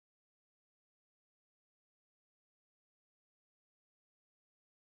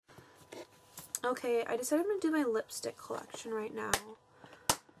Okay, I decided I'm going to do my lipstick collection right now.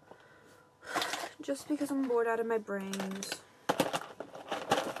 Just because I'm bored out of my brains.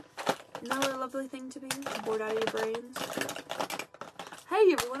 Not a lovely thing to be bored out of your brains.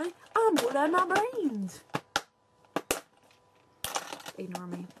 Hey everyone, I'm bored out of my brains. Ignore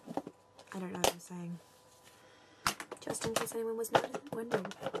me. I don't know what I'm saying. Just in case anyone was wondering.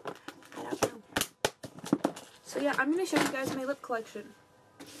 I don't know. So yeah, I'm going to show you guys my lip collection.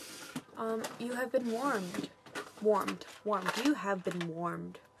 You have been warmed. Warmed. You have been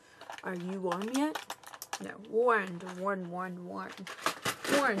warmed. Are you warm yet? No. Warned. Warned.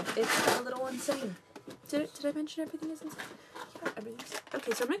 It's a little insane. Did I mention everything is insane? Yeah, everything's...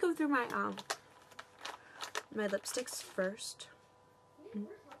 Okay, so I'm going to go through my, my lipsticks first.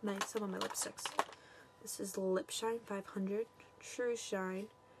 Some of my lipsticks. This is Lip Shine 500 True Shine.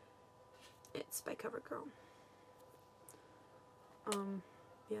 It's by CoverGirl.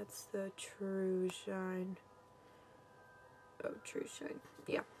 Yeah, it's the True Shine. Oh, True Shine.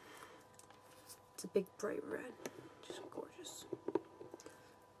 Yeah. It's a big bright red. Just gorgeous.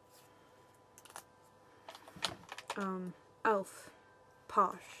 Elf.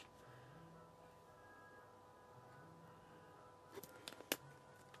 Posh.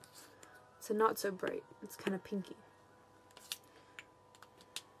 So not so bright. It's kind of pinky.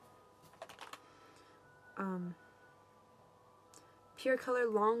 Pure Color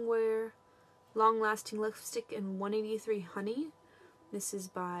Long Wear Long Lasting Lipstick in 183 Honey. This is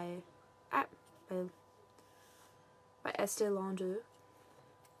by Estee Lauder.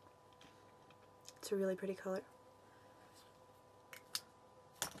 It's a really pretty color.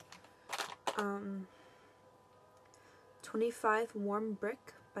 25 Warm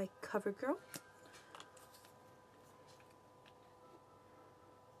Brick by CoverGirl.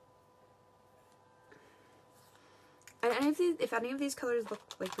 And if any of these colors look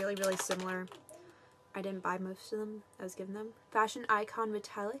like really similar, I didn't buy most of them. I was given them. Fashion Icon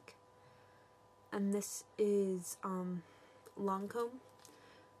Metallic, and this is Lancome.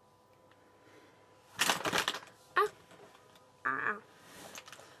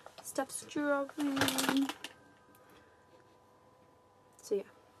 Stuff's struggling. So yeah,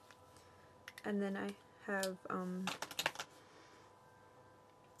 and then I have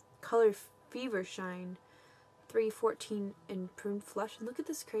Color Fever Shine 314 in Pruned Flesh. And look at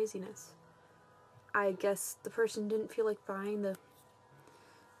this craziness. I guess the person didn't feel like buying the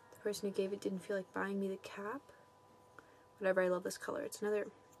person who gave it didn't feel like buying me the cap. Whatever, I love this color. It's another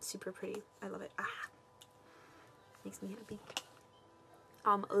super pretty. I love it. Makes me happy.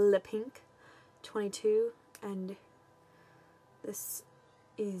 Lip Pink 22, and this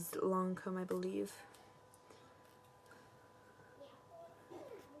is Lancome, I believe.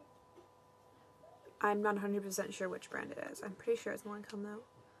 I'm not 100% sure which brand it is. I'm pretty sure it's Lancome though.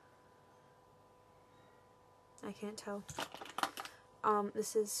 I can't tell.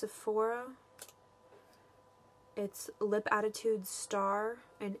 This is Sephora. It's Lip Attitude Star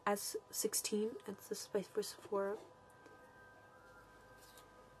in S16. It's the space for Sephora.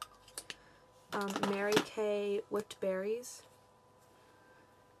 Mary Kay Whipped Berries.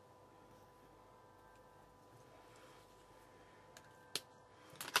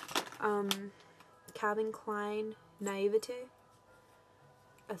 Calvin Klein Naivete.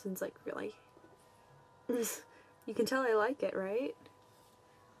 Essence, like, really. You can tell I like it, right?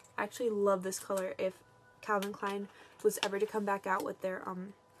 I actually love this color. If Calvin Klein was ever to come back out with their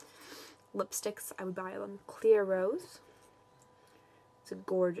lipsticks, I would buy them. Clear Rose. It's a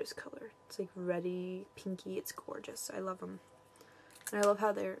gorgeous color. It's like reddy, pinky. It's gorgeous. I love them. And I love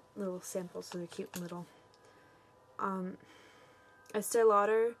how they're little samples, so they're cute and little. Estee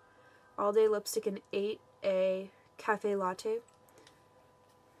Lauder All Day Lipstick in 8A Cafe Latte.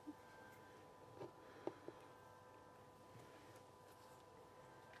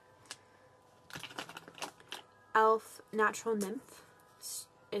 Elf Natural Nymph.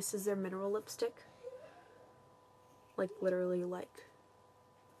 This is their mineral lipstick. Like, literally, like.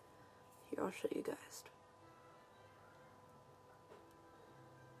 Here, I'll show you guys.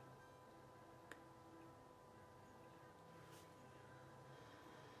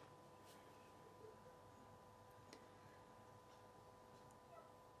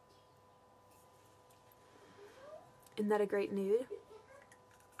 Isn't that a great nude?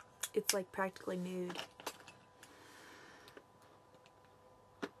 It's like practically nude.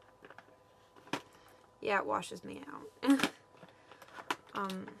 Yeah, it washes me out.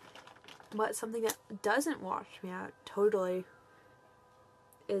 But something that doesn't wash me out totally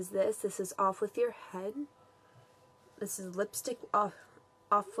is this. This is Off With Your Head. This is lipstick off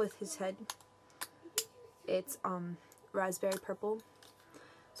with his head. It's raspberry purple.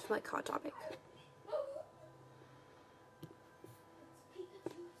 It's from like Hot Topic.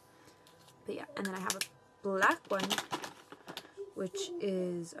 But yeah, and then I have a black one, which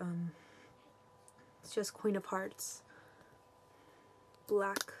is, it's just Queen of Hearts.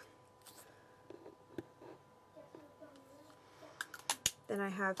 Black. Then I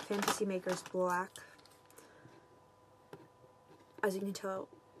have Fantasy Makers Black. As you can tell,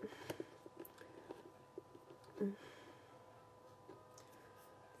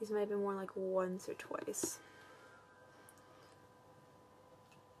 these might have been worn like once or twice.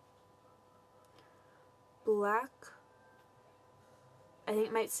 Black. I think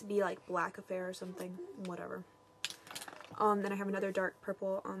it might be like Black Affair or something. Whatever. Then I have another dark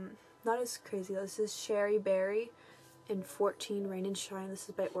purple. Not as crazy though. This is Sherry Berry in 14 Rain and Shine. This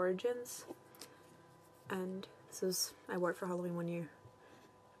is by Origins. And this is, I wore it for Halloween one year.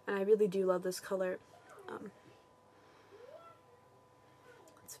 And I really do love this color.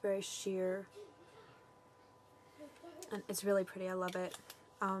 It's very sheer. And it's really pretty. I love it.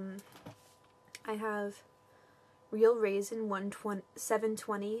 I have Real Raisin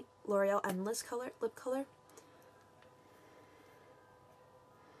 720 L'Oreal Endless color, lip color.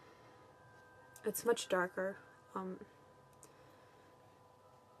 It's much darker.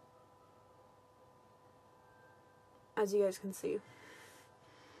 As you guys can see.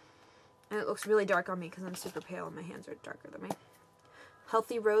 And it looks really dark on me because I'm super pale and my hands are darker than me.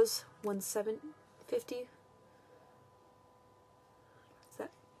 Healthy Rose 1750. Is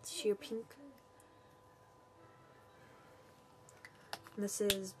that sheer pink? And this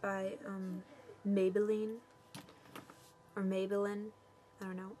is by Maybelline. Or Maybelline. I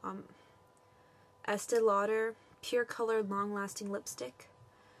don't know. Estee Lauder Pure Color Long Lasting Lipstick.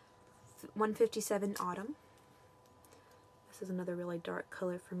 157 Autumn. This is another really dark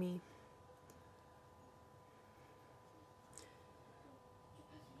color for me.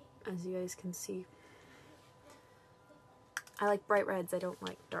 As you guys can see. I like bright reds, I don't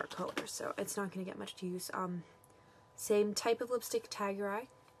like dark colors, so it's not going to get much to use. Same type of lipstick, Tag Your Eye.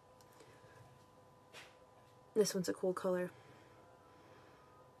 This one's a cool color.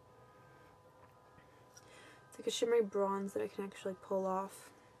 It's like a shimmery bronze that I can actually pull off.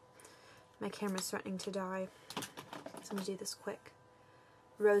 My camera's threatening to die, so I'm going to do this quick.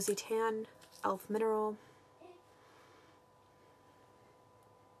 Rosy Tan, Elf Mineral.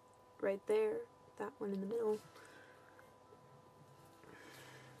 Right there, that one in the middle.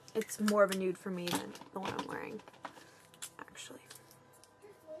 It's more of a nude for me than the one I'm wearing, actually.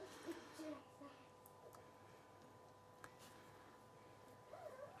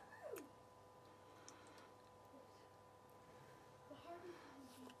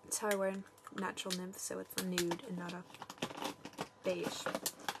 It's how I wear Natural Nymph, so it's a nude and not a beige.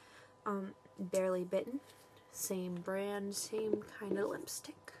 Barely Bitten, same brand, same kind of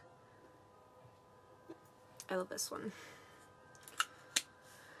lipstick. I love this one.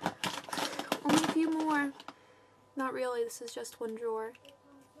 Only a few more. Not really, this is just one drawer.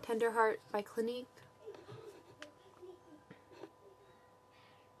 Tender Heart by Clinique.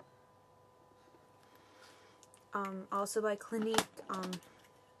 Also by Clinique,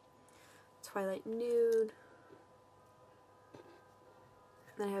 Twilight Nude.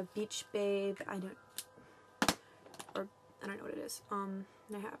 Then I have Beach Babe, I don't know what it is. And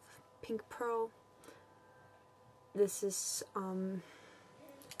I have Pink Pearl. This is a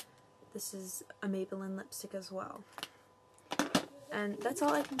Maybelline lipstick as well. And that's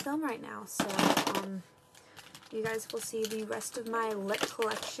all I can film right now, so you guys will see the rest of my lip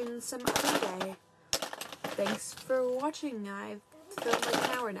collection some other day. Thanks for watching. I've filmed like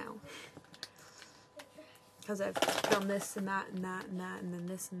an hour now. Because I've filmed this and that and that and that and then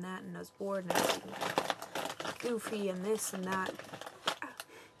this and that, and I was bored and I was goofy and this and that.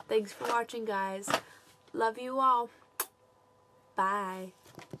 Thanks for watching, guys. Love you all. Bye.